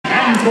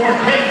for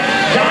Pitt,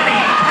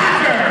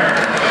 Tasser.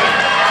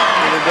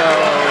 Here we go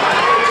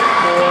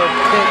for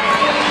Pitt.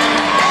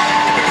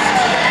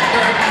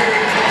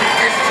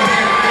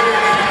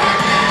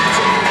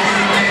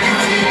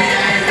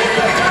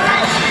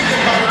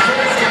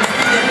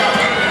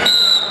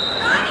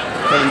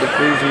 Heading to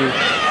Creasy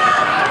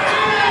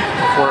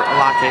for a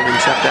lockade and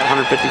checked at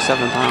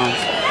 157 pounds.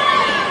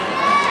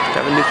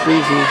 Kevin to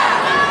Creasy.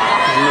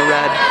 He's in the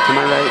red to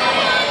my right.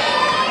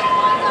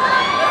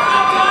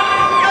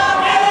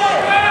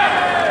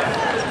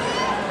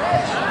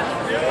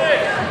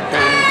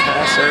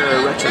 Tasser, a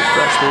redshirt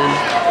freshman,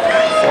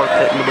 for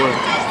Pitt in the blue.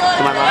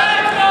 To my left.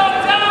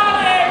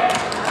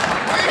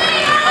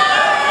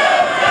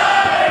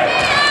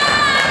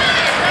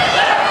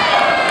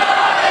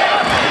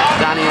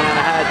 Donnie on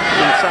ahead,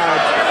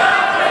 inside.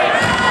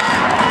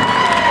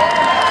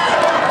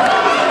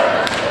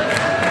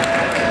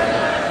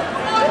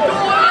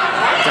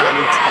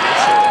 Donnie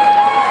Tasser.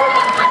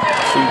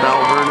 From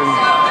Bell Vernon,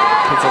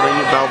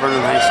 Pennsylvania, Bell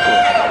Vernon High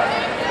School.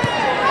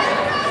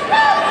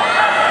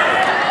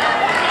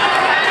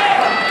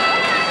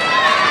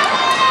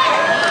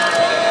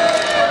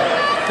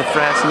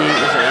 Creasy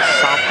is a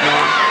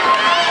sophomore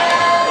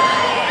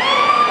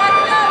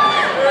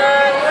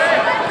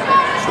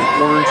from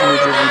Orange, New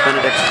Jersey,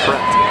 Benedict's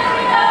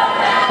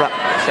Prep,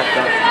 checked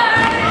out.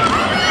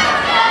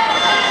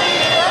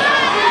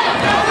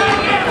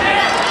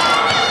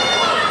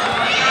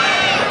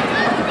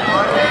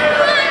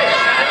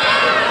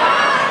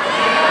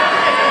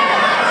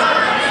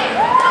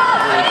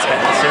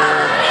 Tasser.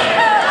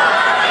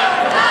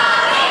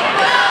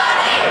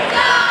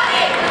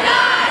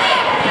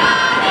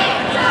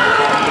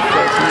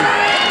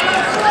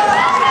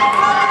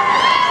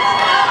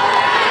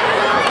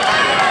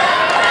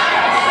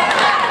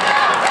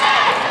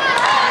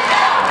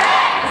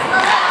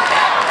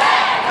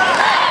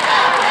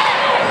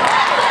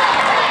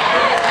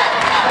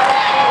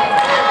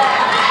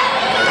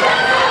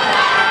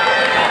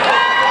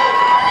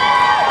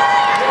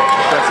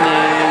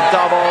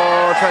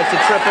 Double, tries to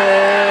trip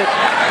it.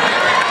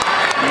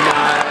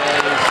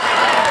 Nice.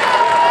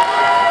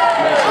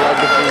 Nice leg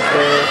defense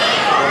there.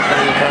 Well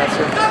done,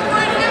 Tasser.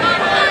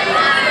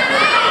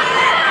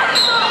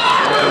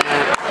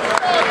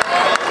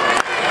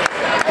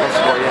 No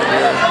score yet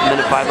here.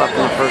 Minute 5 left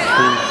in the first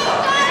team.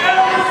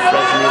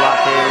 Creasy,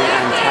 Lockheed,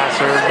 and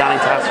Tasser,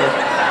 Donnie Tasser,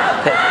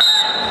 Pitt.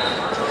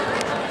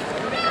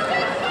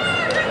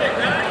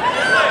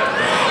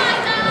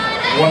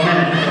 One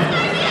minute.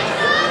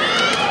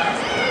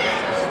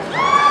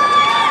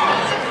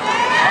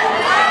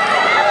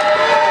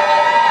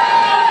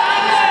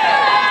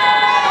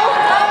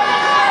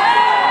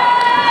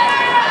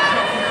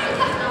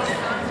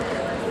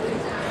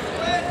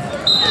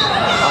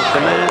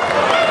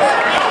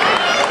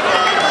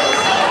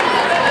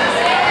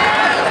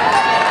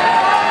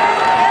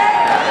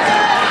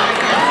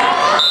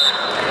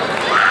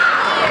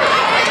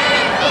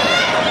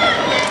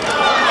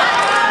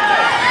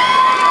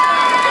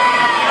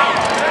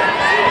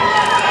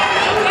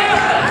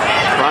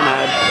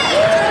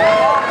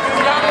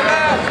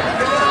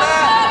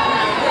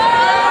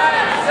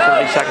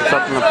 Seconds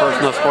up in the first,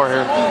 no score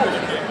here.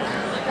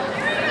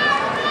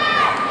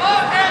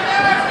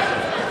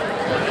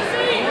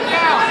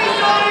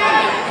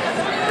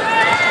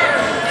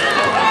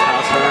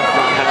 Tasser,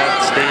 front head,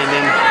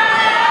 standing.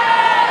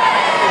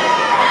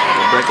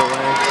 Breakaway.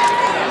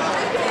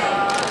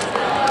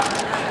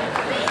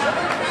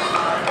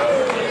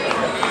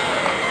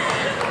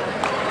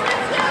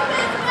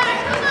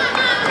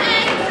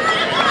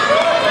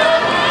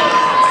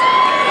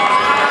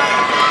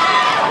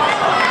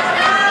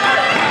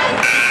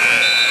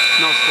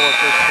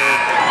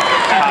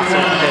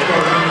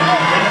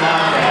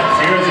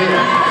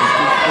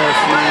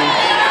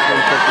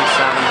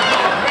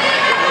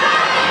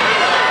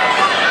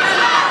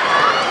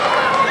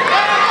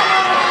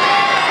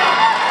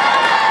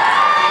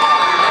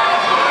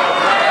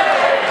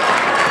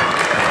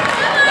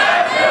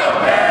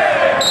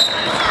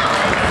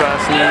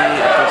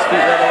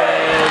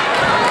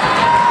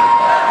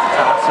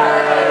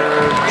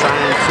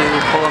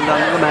 Pull him down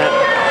to the mat.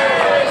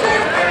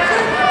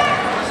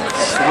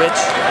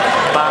 Switch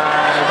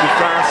by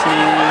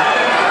Creasy.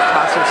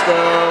 Tasser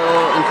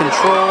still in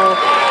control.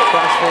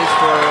 Crossface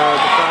for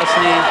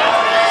Creasy.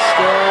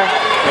 Still.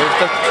 There's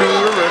the 2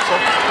 reversal.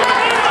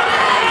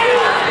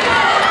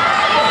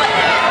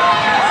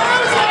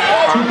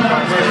 Arm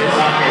crossface.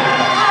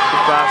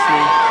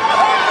 Creasy.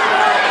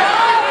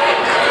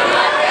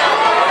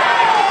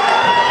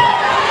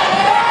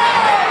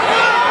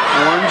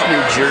 Orange,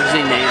 New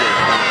Jersey native.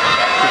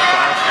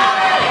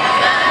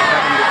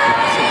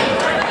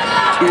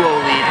 2-0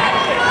 lead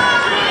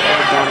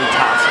over Donnie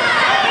Tasser.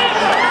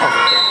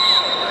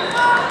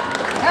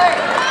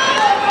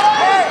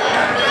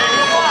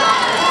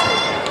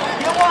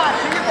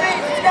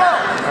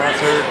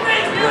 Tasser,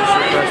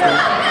 redshirt freshman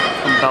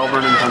from Bell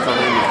Vernon,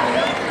 Pennsylvania.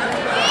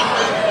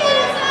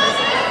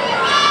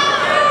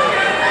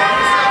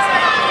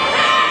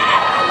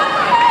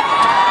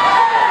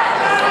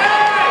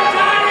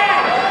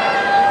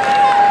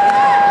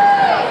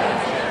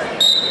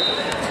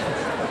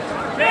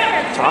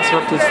 Tasser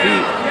up to his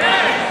feet.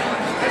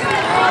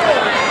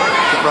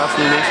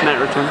 Crossing the next net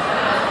return.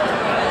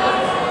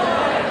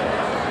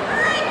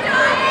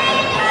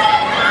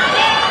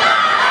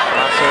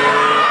 Tasser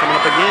coming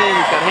up again.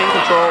 He's got hand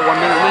control. 1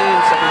 minute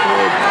remaining. Second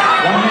period.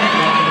 1 minute.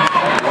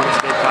 One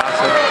escape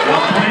Tasser.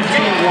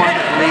 2-1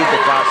 lead to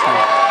Tasser.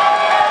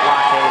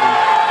 Lockhaven.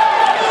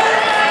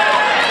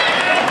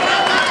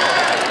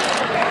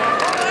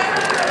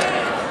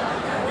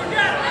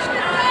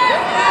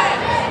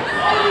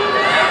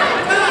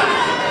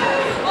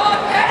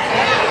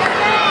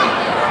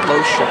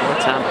 Low shot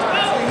attempt.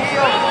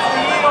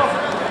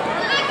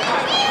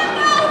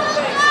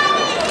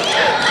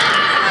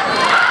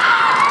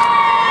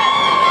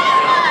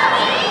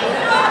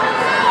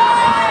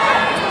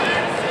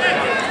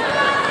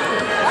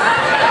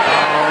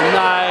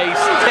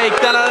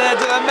 Takedown on the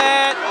edge of the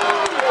mat.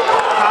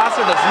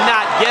 Tasser does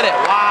not get it.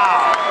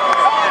 Wow.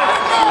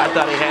 I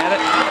thought he had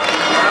it.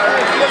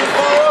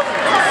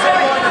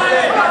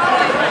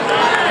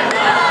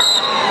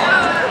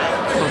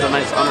 That was a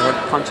nice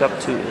underhook punch up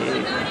to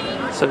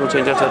a single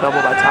change after a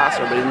double by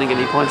Tasser, but he didn't get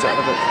any points out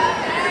of it.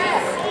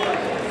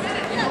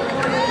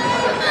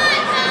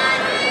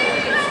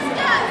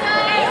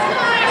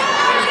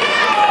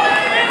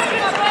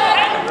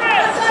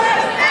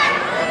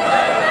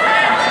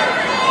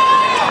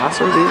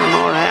 Tasser's even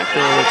more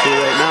active of the two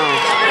right now.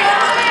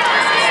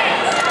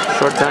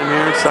 Short time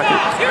here, second. In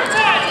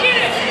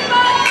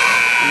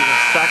the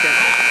second,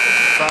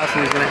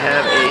 Creasy's going to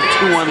have a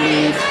 2-1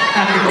 lead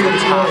over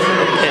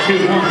Tasser of Pitt.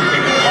 2-1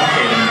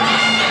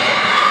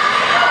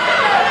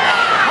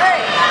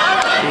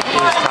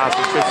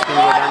 Tasser's just going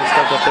to go down and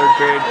start the third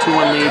period.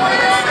 2-1 lead.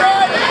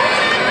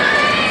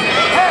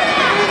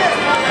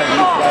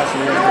 Creasy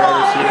in the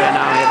driver's seat right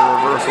now. He had a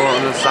reversal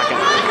in the second.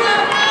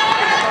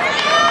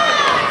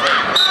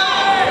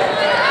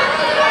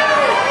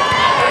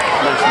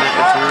 Nice net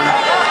return.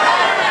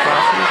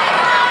 Creasy.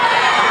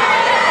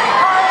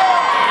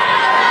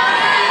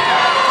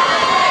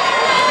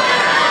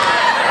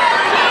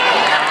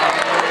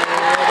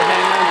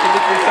 Hang on,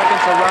 53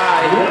 seconds to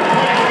ride.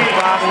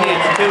 Creasy,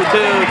 it's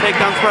 2-2.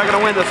 Takedown's probably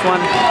going to win this one.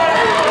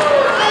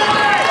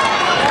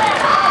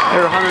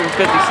 They're 157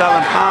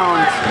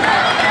 pounds.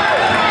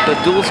 The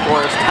dual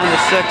score is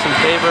 10-6 in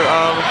favor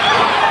of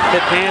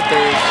Pitt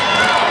Panthers.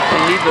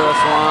 They need this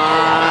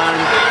one.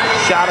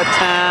 Shot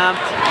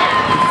attempt.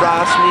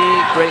 Creasy,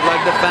 great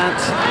leg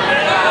defense.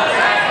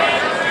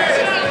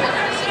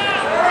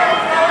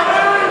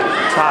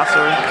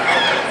 Tasser.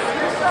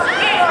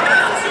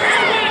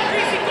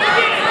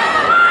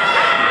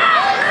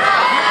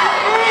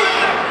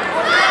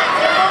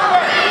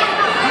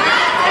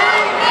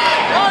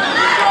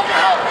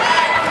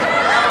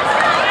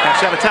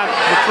 Shot attempt.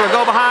 Look for a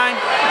go behind.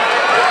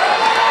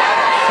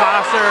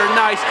 Tasser,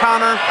 nice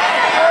counter.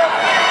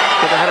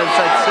 Get the head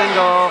inside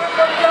single.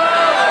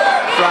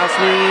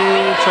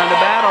 Creasy trying to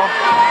battle.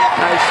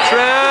 Nice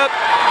trip.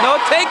 No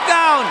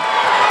takedown.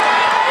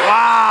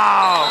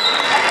 Wow.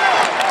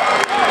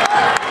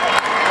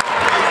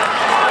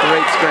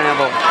 Great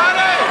scramble.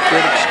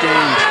 Good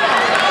exchange.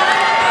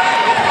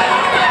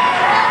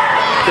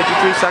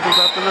 53 seconds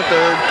left in the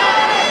third.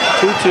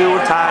 2-2,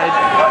 we're tied.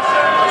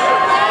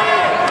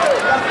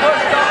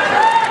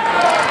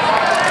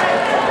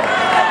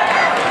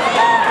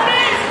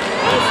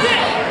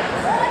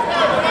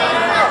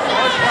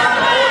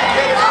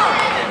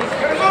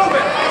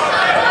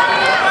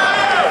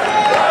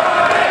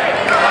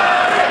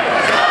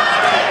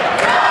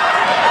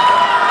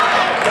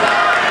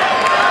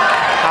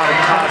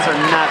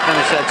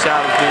 Finish that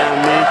shot is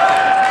beyond me.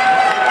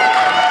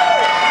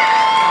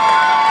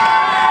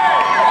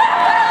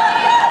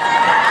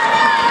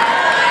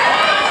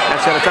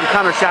 Nice shot, attempt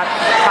counter shot.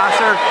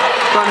 Tasser,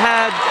 front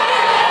head.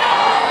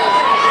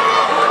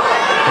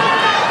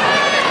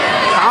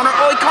 Counter,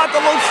 oh, he caught the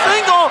low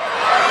single.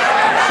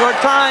 Short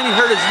time, he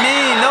hurt his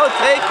knee. No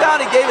takedown,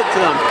 he gave it to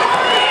him.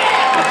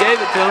 He gave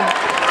it to him.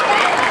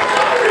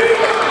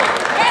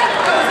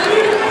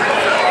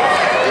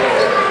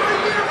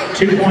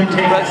 Two-point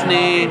takedown. Press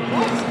knee.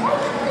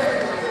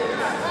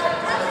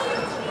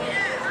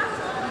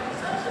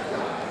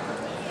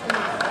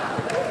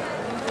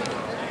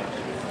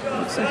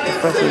 Looks like the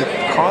Creasy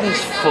caught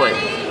his foot.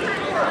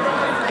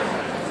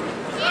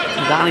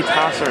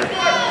 Tasser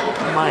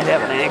might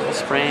have an ankle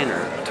sprain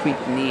or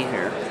tweaked knee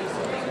here.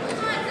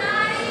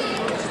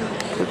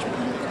 Coach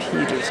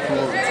Peters come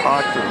over and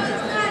talk to him.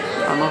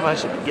 I don't know if I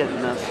should be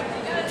getting this.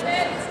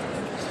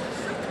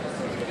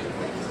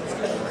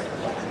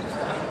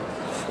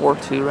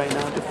 4-2 right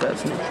now to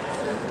Creasy.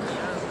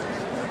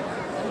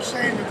 I'm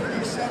saying that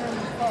he's 7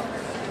 o'clock.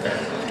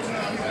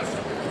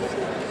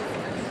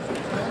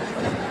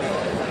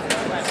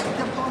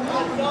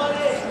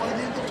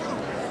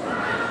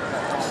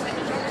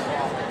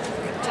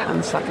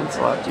 10 seconds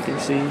left. You can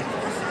see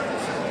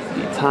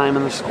the time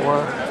and the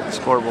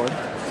scoreboard.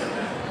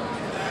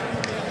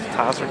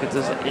 Tasser gets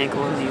his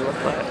ankle and knee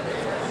look like.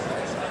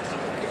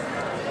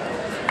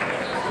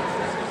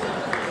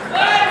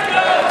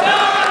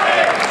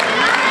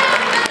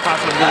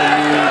 Tasser's gonna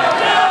need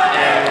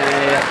a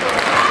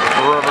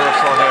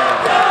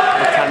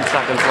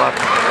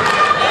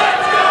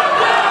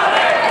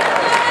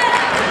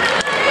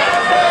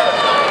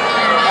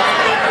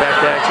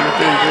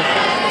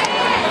Tasser.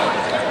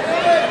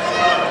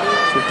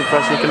 See if the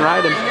freshman can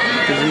ride him.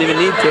 Doesn't even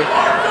need to.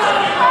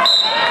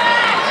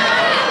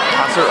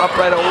 Tasser up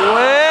right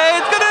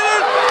away. It's gonna.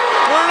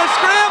 We're in a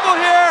scramble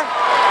here.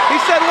 He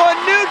said one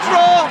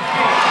neutral.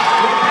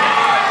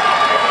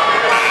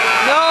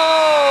 No,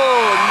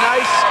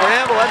 nice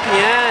scramble at the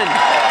end.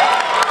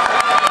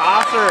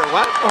 Tasser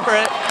went for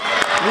it.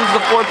 Loses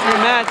the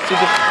 4-3 match to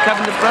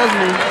Kevin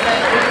DeFresne.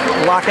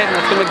 Lock hitting.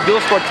 That's going to make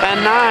dual score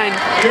 10-9. 3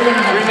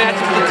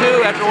 matches to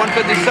 2 after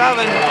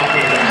 157.